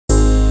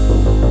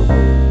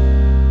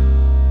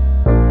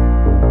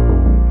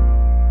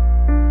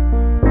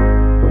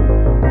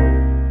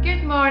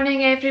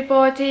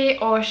everybody,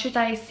 or should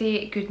I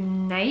say good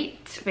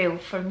night? Well,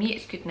 for me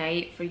it's good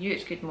night, for you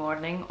it's good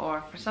morning,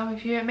 or for some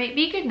of you it might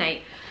be good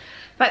night.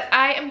 But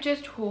I am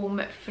just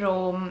home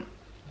from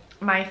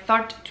my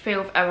third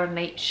 12-hour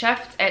night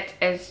shift. It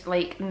is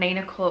like 9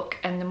 o'clock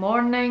in the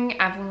morning.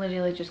 I've only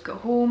really just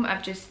got home.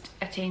 I've just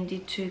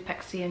attended to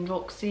Pixie and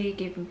Roxy,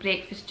 gave them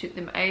breakfast, took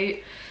them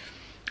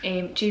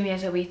out. Jamie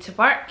is away to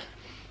work.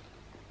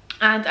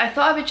 And I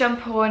thought I would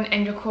jump on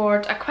and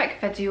record a quick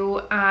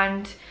video,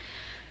 and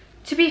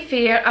to be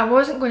fair, I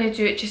wasn't going to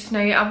do it just now.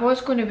 I was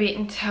going to wait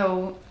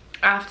until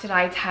after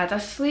I'd had a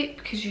sleep,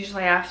 because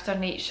usually after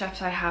night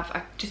shift I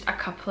have just a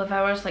couple of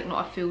hours, like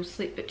not a full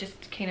sleep but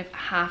just kind of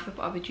half of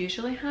what I would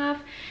usually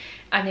have,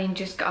 and then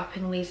just get up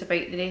and laze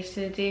about the rest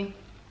of the day.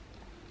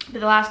 But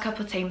the last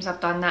couple of times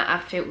I've done that,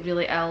 I've felt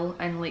really ill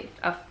and like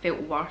I've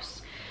felt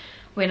worse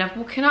when I've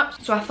woken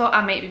up. So I thought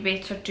I might be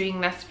better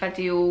doing this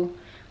video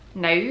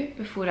now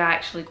before I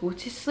actually go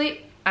to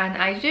sleep. And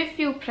I do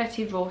feel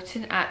pretty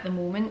rotten at the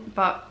moment,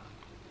 but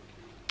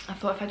I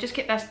thought if I just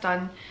get this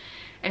done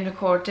and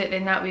record it,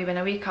 then that way when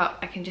I wake up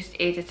I can just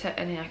edit it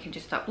and then I can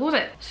just upload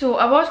it. So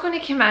I was going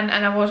to come in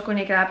and I was going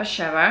to grab a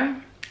shower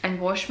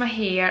and wash my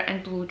hair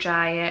and blow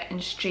dry it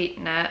and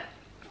straighten it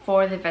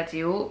for the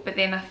video, but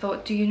then I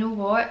thought, do you know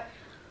what?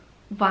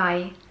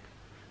 Why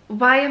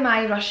am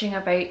I rushing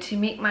about to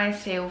make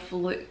myself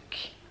look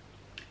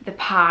the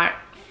part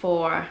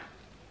for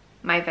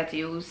my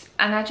videos?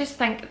 And I just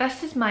think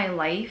this is my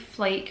life,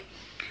 like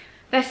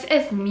this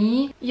is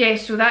me. Yeah,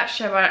 so that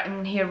shower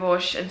and hair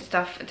wash and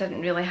stuff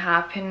didn't really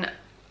happen.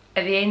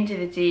 At the end of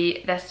the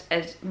day, this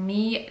is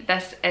me,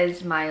 this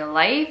is my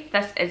life,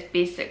 this is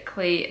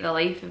basically the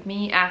life of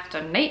me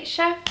after night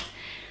shift,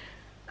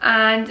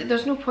 and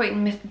there's no point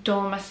in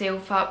dolling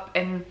myself up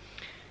and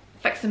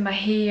fixing my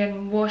hair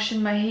and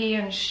washing my hair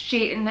and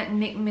straightening it and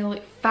making me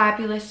look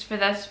fabulous for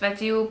this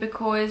video,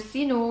 because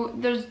you know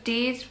there's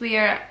days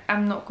where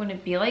I'm not going to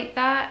be like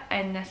that,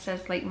 and this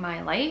is like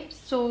my life.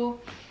 So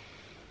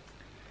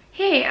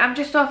hey, I'm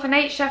just off a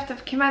night shift,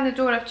 I've come in the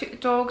door, I've took the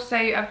dogs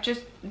out, I've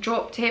just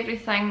dropped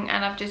everything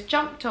and I've just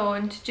jumped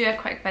on to do a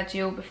quick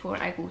video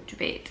before I go to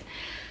bed.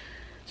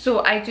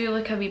 So I do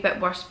look a wee bit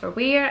worse for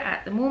wear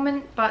at the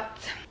moment, but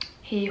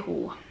hey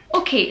ho.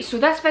 Okay, so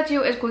this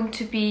video is going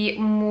to be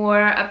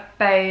more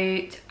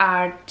about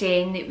our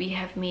den that we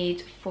have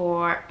made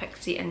for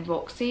Pixie and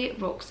Roxy,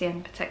 Roxy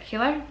in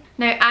particular.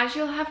 Now, as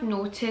you'll have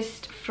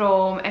noticed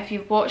from, if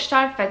you've watched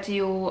our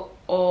video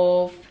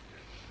of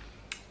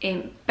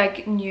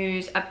big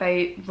news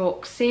about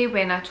Roxy,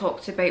 when I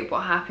talked about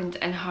what happened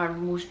in her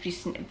most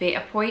recent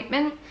vet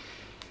appointment,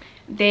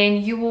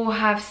 then you will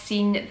have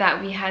seen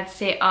that we had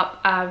set up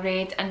a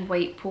red and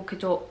white polka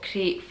dot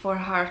crate for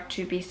her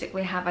to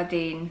basically have a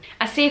den.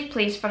 A safe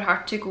place for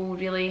her to go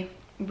really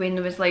when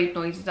there was loud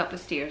noises up the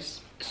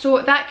stairs.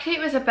 So that crate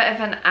was a bit of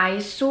an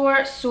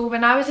eyesore. So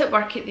when I was at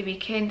work at the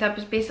weekend, I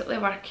was basically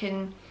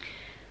working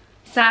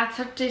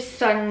Saturday,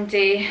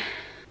 Sunday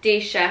day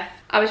shift.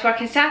 I was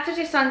working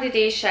Saturday, Sunday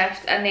day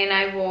shift, and then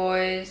I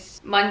was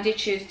Monday,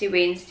 Tuesday,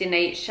 Wednesday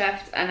night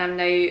shift, and I'm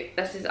now,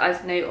 this is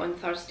us now on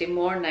Thursday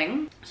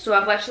morning. So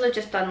I've literally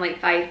just done like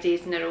 5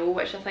 days in a row,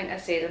 which I think I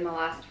said in my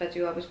last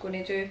video I was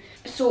going to do.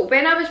 So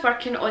when I was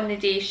working on the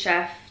day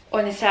shift,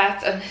 on the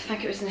Saturday, I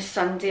think it was on the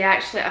Sunday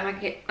actually,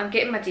 I'm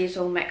getting my days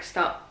all mixed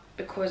up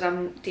because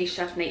I'm day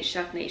shift, night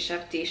shift, night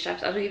shift, day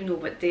shift. I don't even know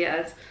what day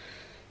it is.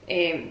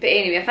 But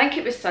anyway, I think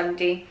it was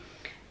Sunday.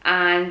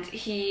 And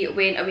he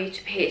went away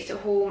to pets at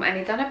home and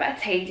he'd done a bit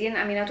of tidying.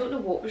 I mean, I don't know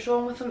what was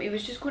wrong with him. He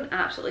was just going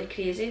absolutely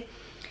crazy.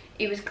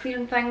 He was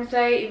clearing things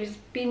out, he was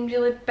being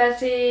really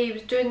busy, he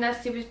was doing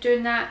this, he was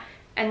doing that,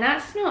 and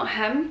that's not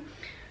him.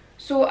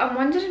 So I'm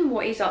wondering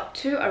what he's up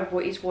to, or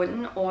what he's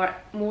wanting, or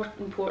more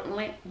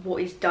importantly,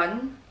 what he's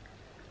done,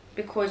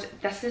 because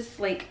this is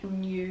like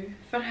new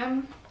for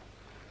him.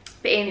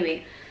 But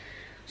anyway,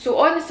 so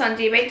on the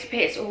Sunday, he went to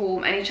pets at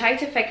home and he tried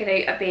to figure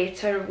out a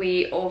better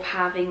way of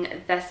having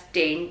this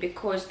den,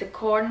 because the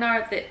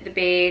corner, the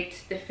bed,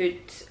 the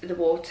food, the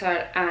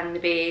water and the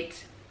bed,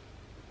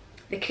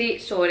 the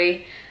crate,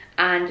 sorry,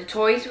 and the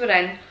toys were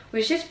in,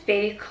 was just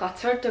very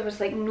cluttered. There was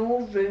like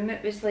no room,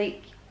 it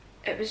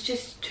was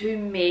just too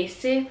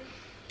messy.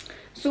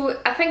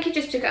 So I think he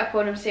just took it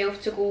upon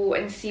himself to go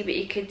and see what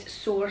he could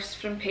source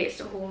from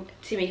pets at home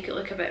to make it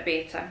look a bit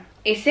better.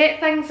 He set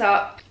things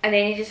up and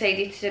then he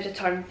decided to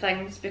return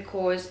things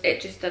because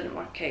it just didn't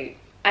work out.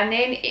 And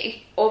then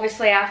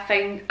obviously I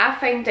found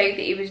out that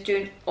he was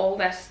doing all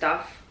this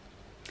stuff,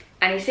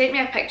 and he sent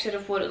me a picture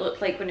of what it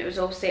looked like when it was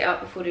all set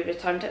up before he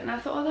returned it, and I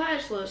thought, oh, that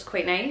actually looks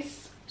quite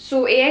nice.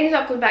 So he ended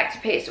up going back to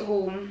pets at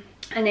home,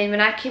 and then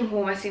when I came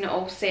home I seen it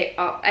all set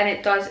up, and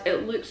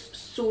it looks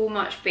so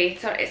much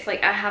better. It's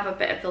like I have a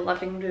bit of the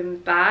living room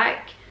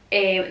back.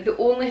 The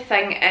only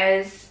thing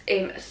is,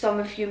 some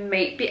of you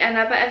might be in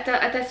a bit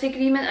of a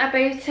disagreement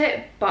about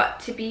it, but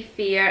to be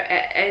fair,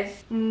 it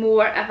is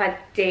more of a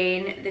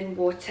den than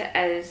what it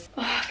is.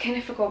 Oh, I kind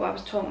of forgot what I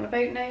was talking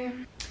about now.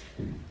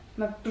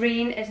 My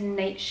brain is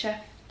night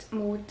shift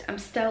mode. I'm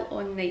still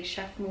on night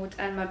shift mode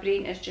and my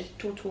brain is just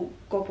total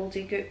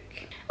gobbledygook.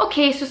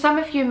 Okay, so some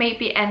of you might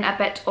be in a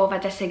bit of a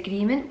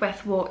disagreement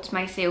with what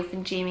myself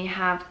and Jamie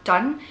have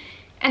done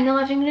in the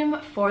living room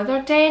for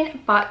their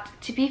den, but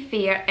to be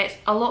fair, it's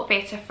a lot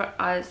better for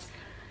us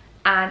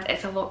and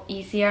it's a lot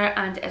easier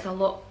and it's a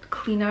lot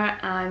cleaner,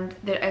 and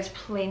there is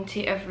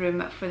plenty of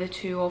room for the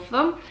two of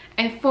them.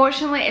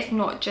 Unfortunately, it's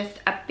not just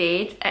a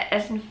bed, it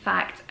is in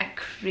fact a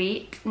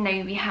crate.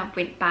 Now we have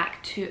went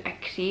back to a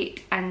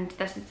crate, and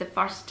this is the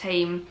first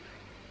time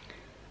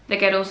the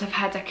girls have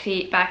had a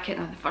crate back in,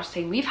 the first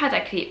time we've had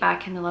a crate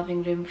back in the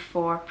living room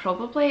for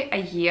probably a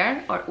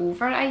year, or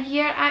over a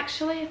year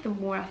actually, the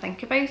more I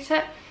think about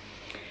it.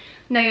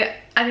 Now,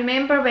 I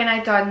remember when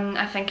I done,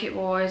 I think it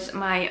was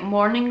my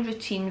morning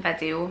routine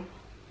video,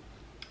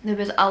 there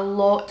was a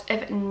lot of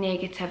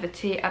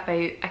negativity about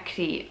a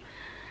crate.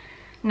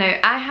 Now,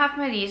 I have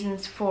my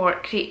reasons for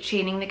crate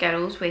training the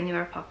girls when they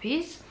were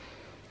puppies,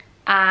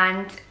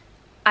 and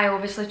I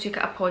obviously took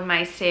it upon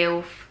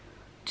myself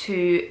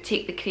to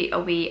take the crate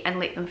away and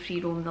let them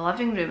free roam the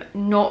living room,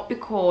 not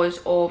because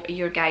of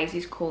your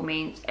guys'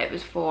 comments, it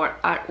was for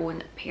our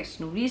own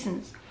personal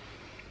reasons.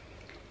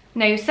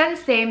 Now,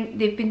 since then,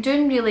 they've been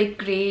doing really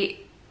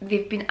great,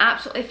 they've been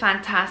absolutely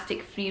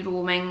fantastic free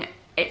roaming.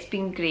 It's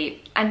been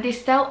great, and they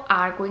still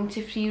are going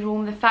to free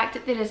roam. The fact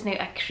that there is now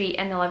a crate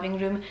in the living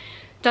room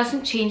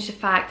doesn't change the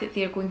fact that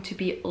they're going to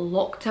be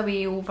locked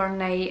away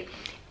overnight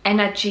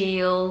in a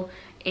jail,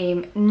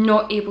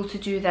 not able to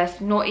do this,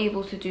 not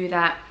able to do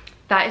that.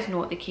 That is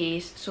not the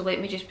case, so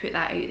let me just put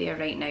that out there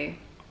right now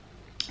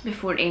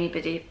before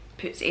anybody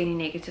puts any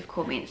negative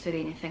comments or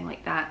anything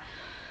like that.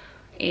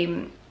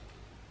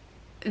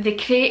 The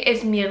crate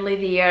is merely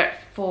there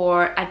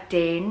for a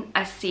den,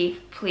 a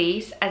safe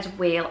place, as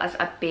well as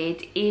a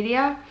bed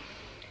area.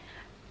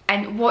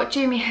 And what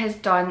Jamie has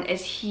done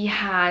is he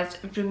has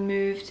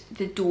removed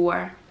the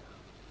door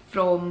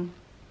from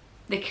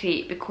the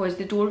crate because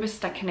the door was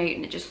sticking out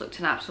and it just looked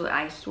an absolute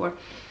eyesore.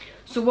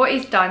 So what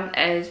he's done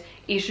is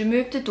he's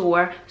removed the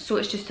door, so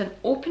it's just an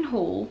open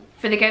hole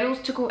for the girls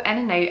to go in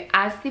and out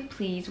as they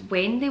please,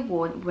 when they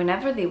want,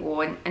 whenever they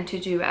want, and to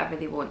do whatever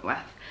they want with.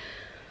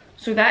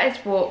 So that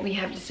is what we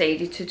have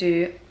decided to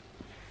do.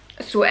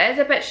 So it is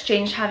a bit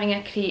strange having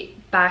a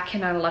crate back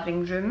in our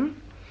living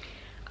room,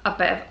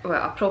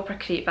 a proper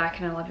crate back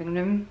in our living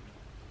room,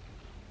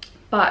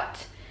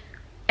 but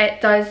it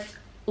does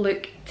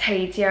look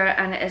tidier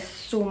and it is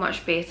so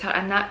much better,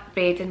 and that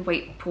red and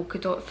white polka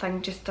dot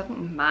thing just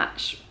didn't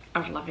match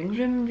our living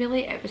room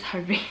really. It was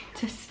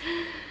horrendous.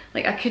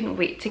 Like, I couldn't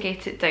wait to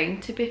get it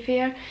down, to be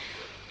fair.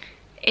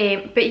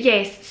 But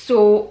yes,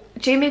 so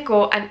Jamie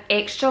got an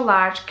extra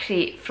large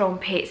crate from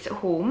Pets at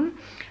Home,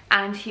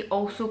 and he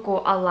also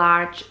got a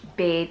large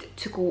bed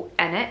to go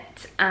in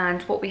it.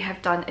 And what we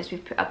have done is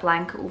we've put a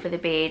blanket over the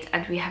bed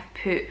and we have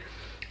put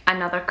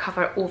another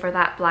cover over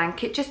that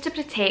blanket just to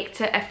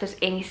protect it. If there's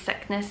any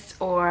sickness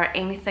or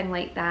anything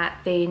like that,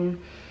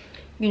 then,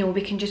 you know,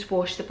 we can just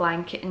wash the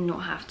blanket and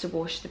not have to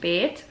wash the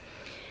bed.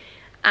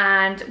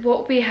 And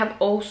what we have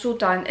also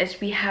done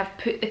is we have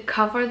put the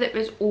cover that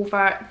was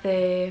over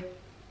the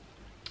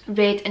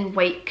red and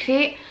white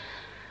crate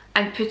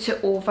and put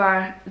it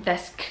over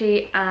this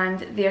crate, and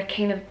their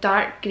kind of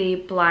dark grey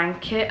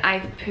blanket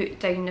I've put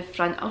down the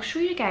front. I'll show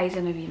you guys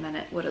in a wee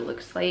minute what it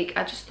looks like.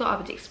 I just thought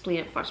I would explain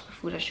it first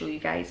before I show you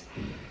guys.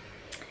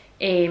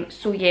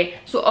 So yeah,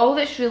 so all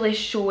that's really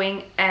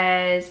showing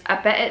is a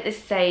bit at the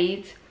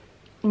side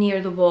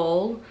near the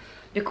wall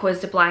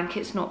because the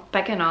blanket's not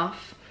big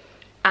enough,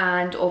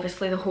 and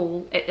obviously the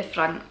hole at the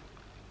front.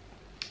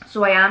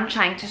 So I am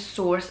trying to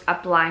source a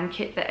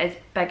blanket that is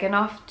big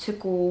enough to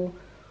go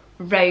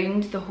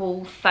round the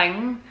whole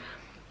thing,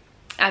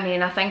 and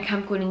then I think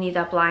I'm going to need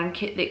a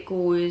blanket that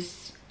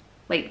goes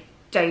like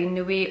down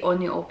the way on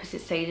the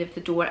opposite side of the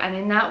door, and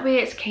in that way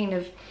it's kind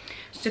of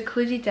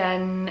secluded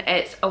in,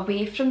 it's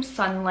away from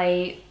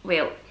sunlight.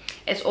 Well,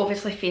 it's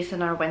obviously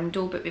facing our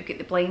window, but we've got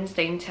the blinds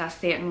down to a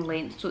certain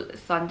length so that the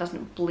sun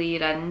doesn't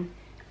blare in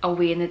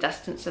away in the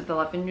distance of the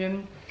living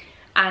room.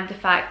 And the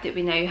fact that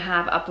we now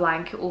have a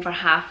blanket over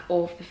half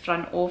of the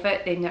front of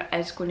it, then there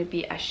is going to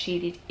be a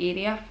shaded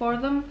area for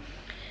them.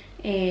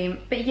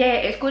 But yeah,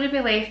 it's going to be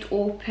left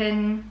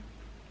open.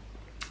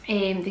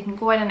 They can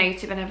go in and out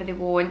of it whenever they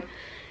want.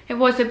 It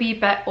was a wee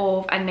bit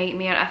of a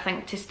nightmare, I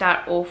think, to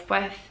start off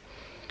with,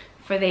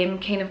 for them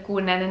kind of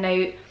going in and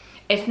out.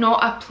 It's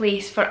not a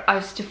place for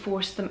us to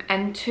force them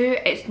into.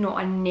 It's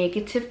not a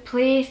negative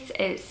place.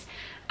 It's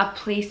a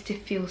place to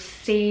feel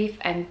safe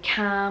and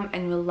calm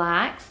and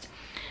relaxed.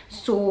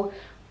 So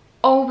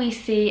all we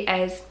say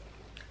is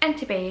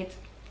into bed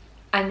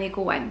and they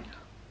go in.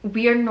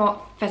 We're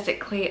not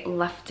physically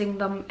lifting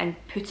them and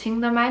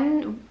putting them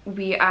in.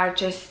 We are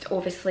just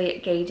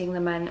obviously guiding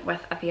them in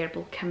with a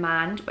verbal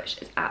command, which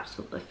is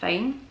absolutely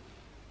fine.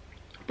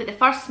 But the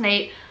first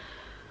night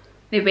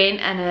they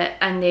went in it,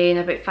 and then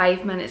about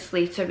 5 minutes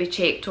later we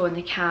checked on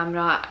the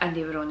camera and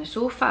they were on the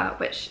sofa,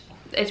 which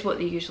is what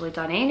they usually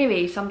done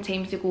anyway.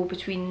 Sometimes they go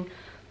between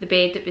the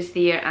bed that was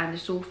there and the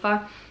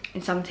sofa,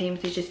 and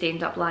sometimes they just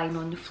end up lying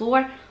on the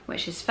floor,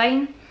 which is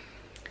fine.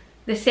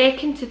 The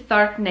second to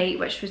third night,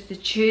 which was the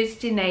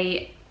Tuesday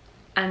night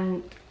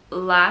and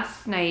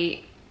last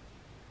night,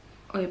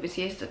 oh it was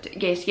yesterday,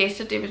 yes,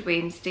 yesterday was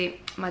Wednesday.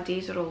 My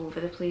days are all over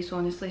the place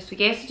honestly. So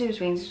yesterday was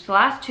Wednesday, so the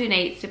last 2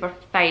 nights they were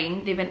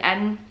fine. They went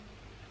in,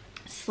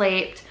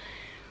 slept,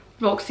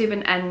 Roxy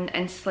went in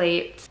and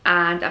slept,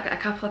 and I've got a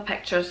couple of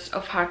pictures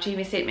of her.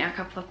 Jamie sent me a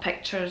couple of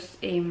pictures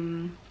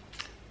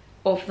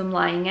of them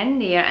lying in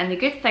there. And the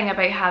good thing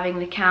about having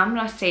the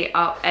camera set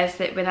up is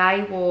that when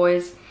I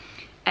was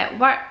at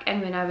work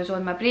and when I was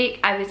on my break,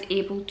 I was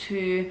able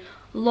to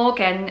log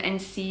in and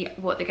see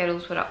what the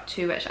girls were up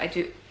to, which I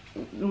do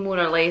more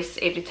or less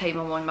every time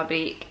I'm on my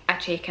break. I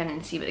check in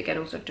and see what the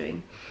girls are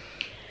doing.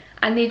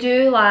 And they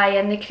do lie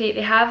in the crate.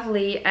 They have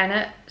lay in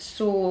it,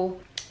 so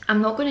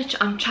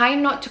I'm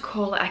trying not to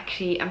call it a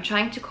crate, I'm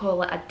trying to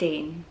call it a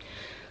den.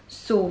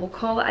 So we'll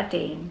call it a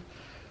den.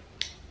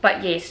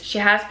 But yes, she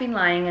has been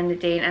lying in the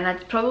den, and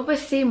I'd probably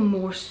say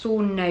more so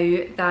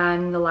now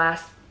than the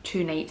last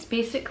 2 nights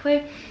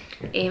basically.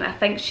 I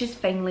think she's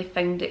finally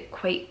found it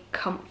quite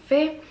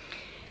comfy.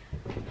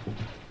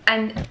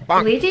 And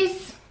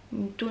ladies,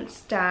 don't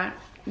start,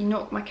 you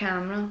knock my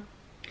camera.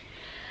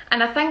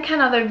 And I think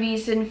another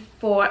reason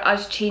for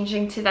us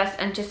changing to this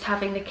and just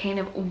having the kind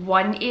of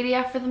one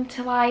area for them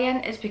to lie in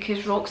is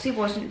because Roxy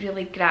wasn't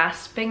really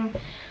grasping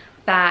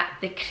that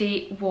the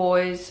crate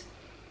was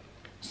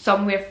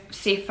somewhere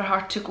safe for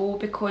her to go,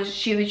 because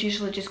she would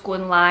usually just go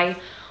and lie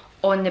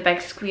on the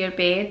big square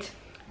bed,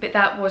 but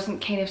that wasn't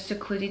kind of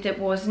secluded. It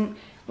wasn't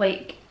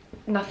like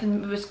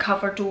nothing was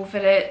covered over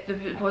it.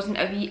 There wasn't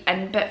a wee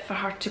in bit for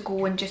her to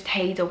go and just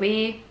hide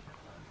away.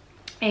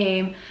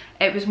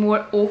 It was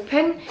more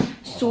open.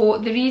 So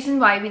the reason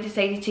why we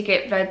decided to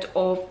get rid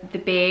of the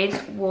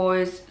bed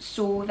was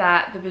so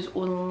that there was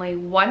only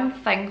one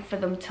thing for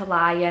them to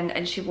lie in,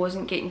 and she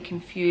wasn't getting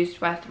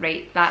confused with,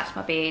 right, that's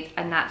my bed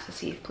and that's a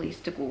safe place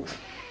to go,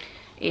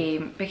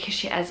 because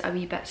she is a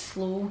wee bit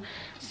slow.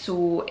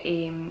 So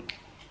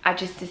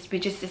we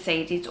just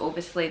decided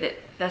obviously that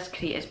this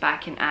crate is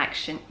back in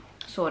action,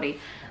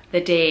 sorry,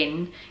 the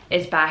den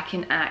is back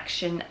in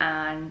action,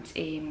 and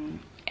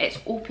it's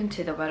open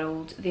to the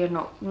world. They're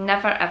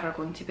never ever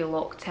going to be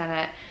locked in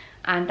it,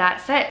 and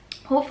that's it.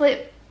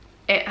 Hopefully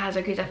it has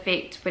a good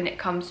effect when it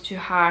comes to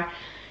her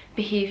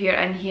behaviour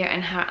in here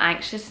and her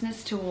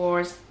anxiousness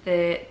towards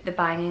the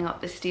banging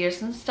up the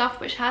stairs and stuff,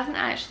 which hasn't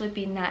actually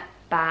been that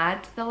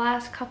bad the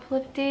last couple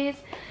of days.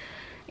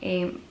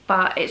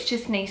 But it's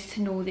just nice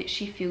to know that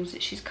she feels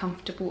that she's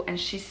comfortable and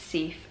she's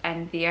safe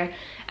in there.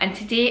 And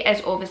today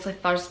is obviously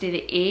Thursday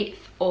the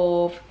 8th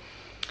of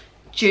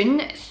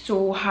June,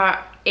 so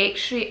her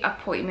x-ray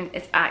appointment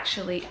is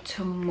actually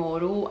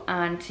tomorrow,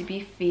 and to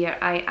be fair,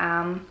 I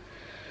am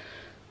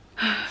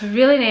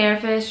really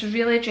nervous,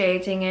 really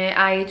dreading it.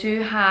 I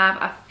do have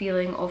a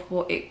feeling of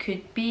what it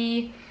could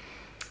be.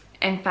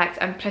 In fact,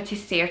 I'm pretty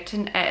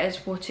certain it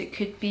is what it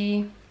could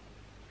be,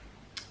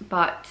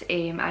 but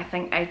I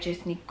think I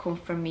just need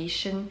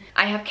confirmation.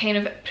 I have kind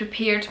of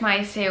prepared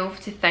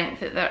myself to think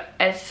that there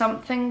is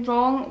something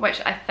wrong,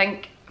 which I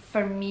think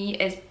for me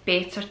is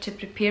better to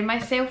prepare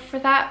myself for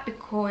that,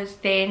 because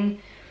then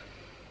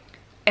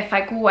if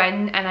I go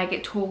in and I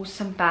get told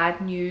some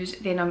bad news,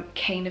 then I'm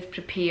kind of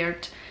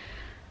prepared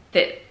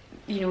that,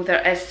 you know,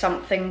 there is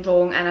something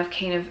wrong, and I've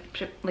kind of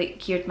like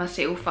geared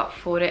myself up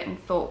for it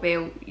and thought,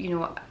 well, you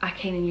know, I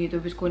kind of knew there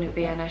was going to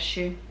be an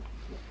issue.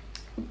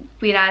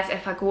 Whereas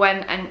if I go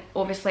in and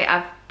obviously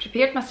I've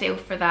prepared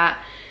myself for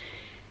that,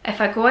 if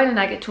I go in and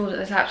I get told that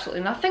there's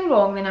absolutely nothing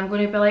wrong, then I'm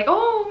going to be like,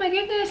 oh my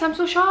goodness, I'm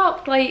so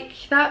shocked, like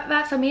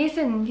that's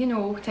amazing, you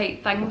know,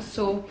 type things.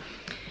 So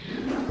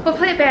we'll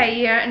play it by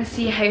ear and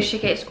see how she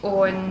gets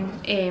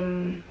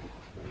on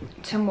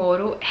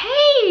tomorrow.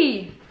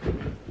 Hey!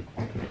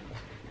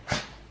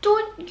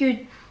 Don't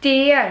you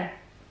dare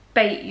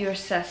bite your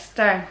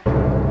sister.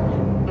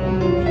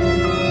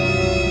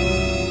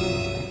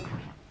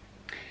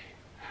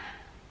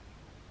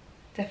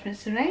 Different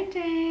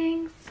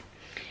surroundings.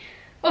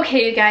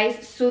 Okay you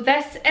guys, so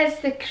this is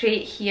the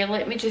crate here.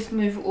 Let me just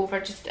move over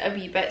just a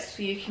wee bit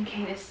so you can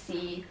kind of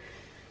see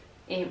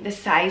the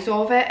size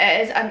of it.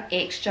 It is an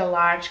extra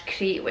large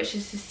crate, which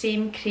is the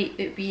same crate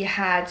that we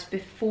had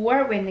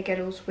before when the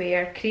girls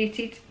were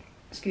crated.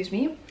 Excuse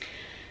me.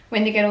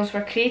 When the girls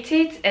were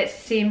crated, it's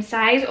the same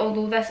size,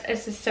 although this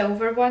is the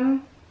silver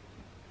one.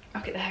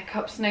 I'll get the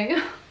hiccups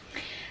now.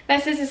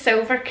 This is a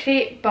silver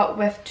crate but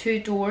with 2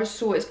 doors,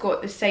 so it's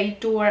got the side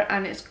door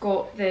and it's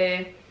got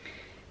the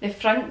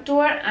front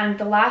door. And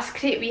the last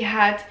crate we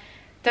had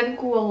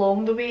didn't go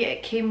along the way,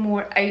 it came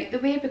more out the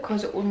way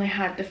because it only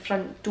had the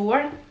front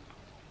door.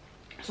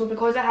 So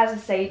because it has a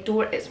side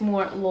door, it's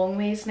more long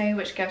ways now,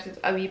 which gives us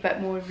a wee bit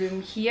more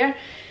room here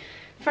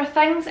for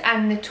things.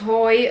 And the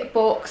toy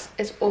box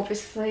is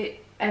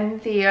obviously in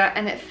there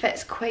and it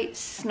fits quite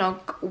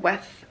snug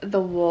with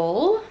the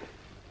wall.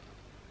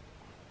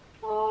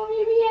 Oh,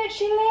 maybe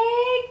itchy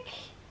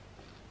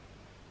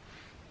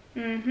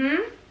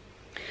leg.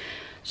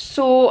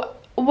 So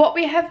what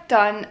we have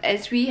done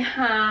is we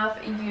have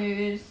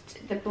used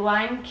the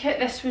blanket.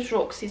 This was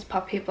Roxy's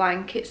puppy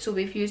blanket, so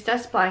we've used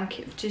this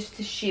blanket just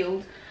to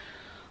shield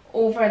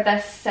over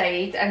this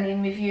side, and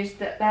then we've used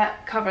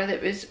that cover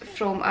that was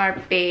from our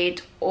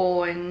bed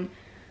on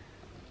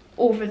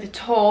over the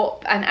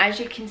top, and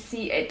as you can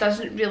see it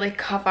doesn't really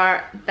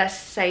cover this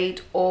side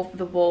of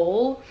the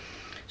wall,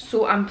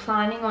 so I'm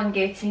planning on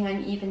getting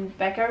an even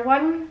bigger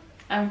one,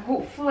 and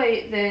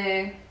hopefully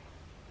the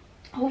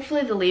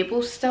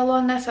label's still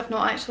on this. I've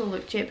not actually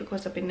looked yet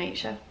because I've been night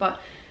shift, but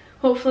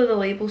hopefully the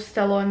label's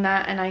still on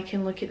that and I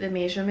can look at the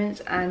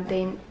measurements and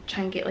then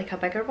try and get like a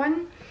bigger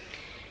one,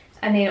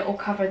 and then it will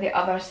cover the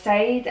other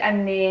side.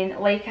 And then,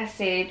 like I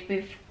said,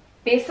 we've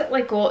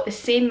basically got the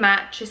same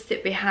mattress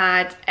that we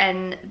had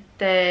in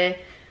the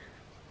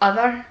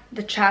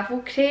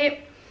travel crate,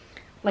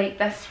 like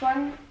this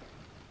one.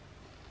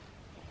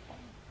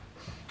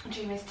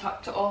 Jamie's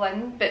tucked it all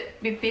in, but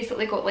we've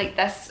basically got like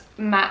this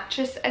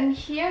mattress in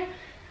here.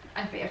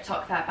 I better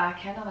tuck that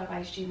back in,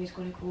 otherwise Jamie's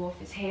going to go off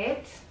his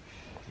head,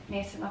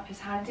 messing up his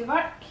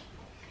handiwork.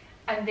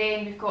 And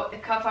then we've got the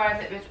cover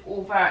that was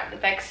over the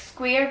big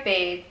square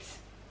bed,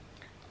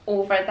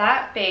 over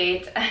that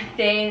bed, and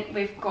then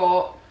we've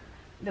got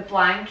the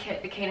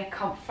blanket, the kind of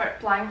comfort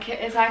blanket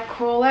as I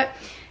call it,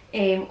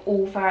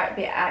 over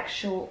the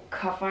actual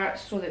cover,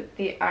 so that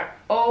they are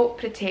all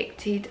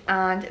protected.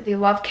 And they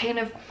love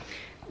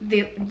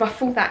they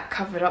ruffle that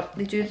cover up,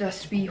 they do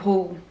this wee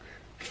whole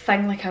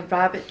thing like a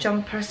rabbit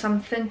jump or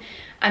something,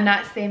 and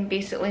that's them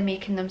basically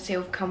making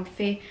themselves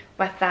comfy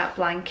with that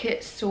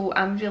blanket, so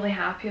I'm really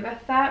happy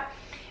with that.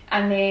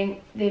 And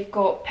then they've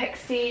got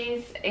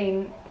Pixie's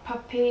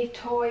puppy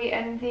toy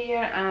in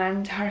there,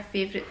 and her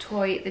favourite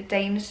toy, the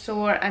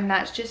dinosaur, and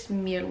that's just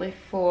merely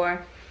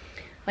for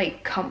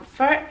like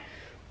comfort.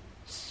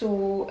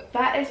 So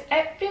that is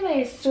it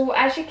really. So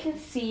as you can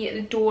see,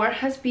 the door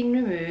has been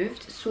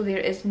removed, so there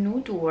is no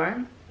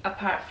door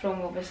apart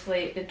from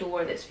obviously the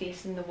door that's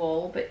facing the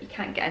wall, but you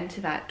can't get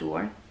into that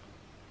door.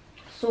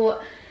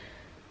 So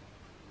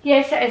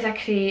yes, it is a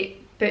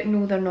crate, but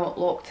no, they're not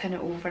locked in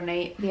it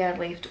overnight. They are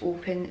left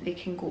open. They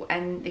can go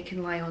in, they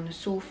can lie on the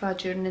sofa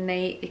during the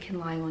night, they can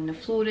lie on the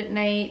floor at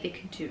night, they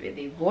can do what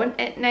they want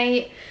at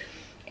night.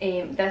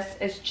 This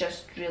is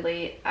just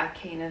really a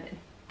kind of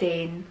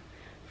den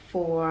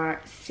for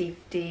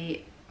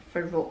safety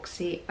for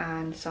Roxy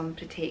and some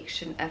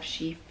protection if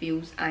she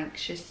feels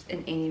anxious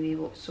in any way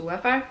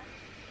whatsoever.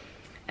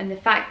 And the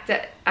fact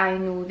that I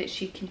know that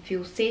she can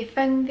feel safe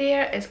in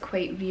there is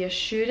quite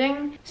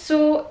reassuring.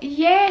 So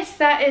yes,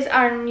 that is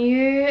our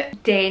new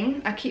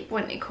den. I keep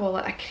wanting to call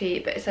it a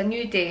crate, but it's a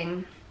new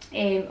den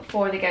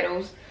for the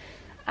girls,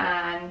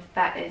 and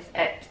that is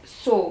it.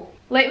 So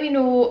let me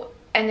know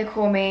in the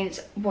comments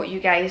what you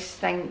guys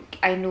think.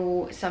 I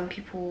know some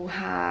people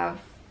have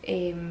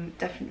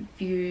different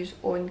views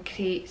on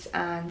crates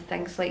and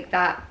things like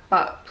that,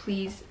 but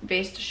please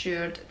rest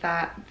assured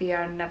that they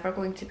are never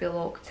going to be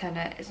locked in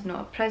it. It's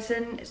not a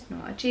prison, it's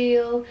not a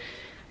jail.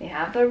 They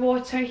have their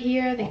water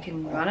here, they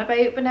can run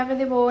about whenever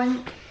they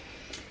want.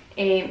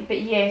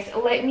 But yes,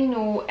 let me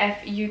know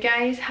if you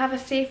guys have a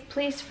safe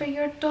place for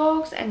your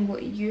dogs and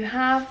what you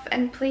have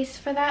in place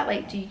for that.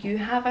 Like, do you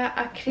have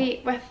a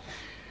crate with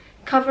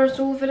covers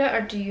over it,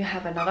 or do you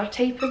have another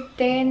type of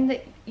den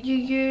that you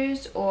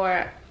use,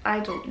 or I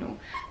don't know.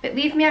 But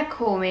leave me a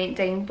comment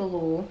down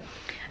below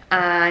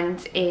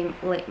and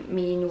let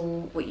me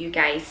know what you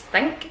guys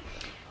think.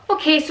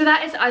 Okay, so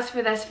that is us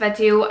for this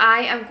video.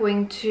 I am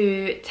going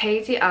to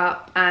tidy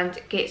up and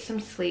get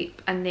some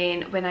sleep, and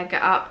then when I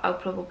get up I'll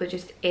probably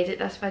just edit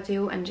this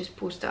video and just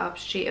post it up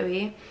straight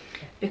away,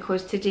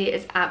 because today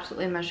is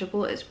absolutely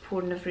miserable. It's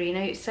pouring with rain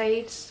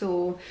outside,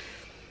 so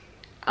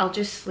I'll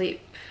just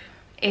sleep,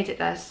 edit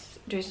this,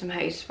 do some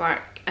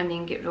housework, and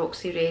then get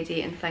Roxy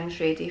ready and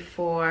things ready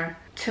for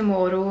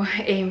tomorrow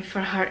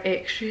for her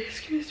x-ray.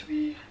 Excuse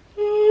me.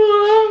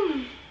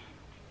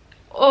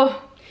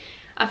 Oh,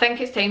 I think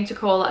it's time to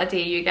call it a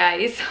day, you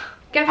guys.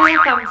 Give me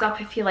a thumbs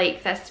up if you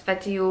like this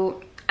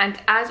video, and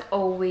as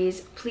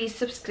always, please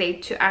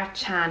subscribe to our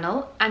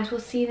channel, and we'll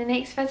see you in the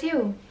next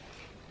video.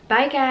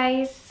 Bye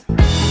guys.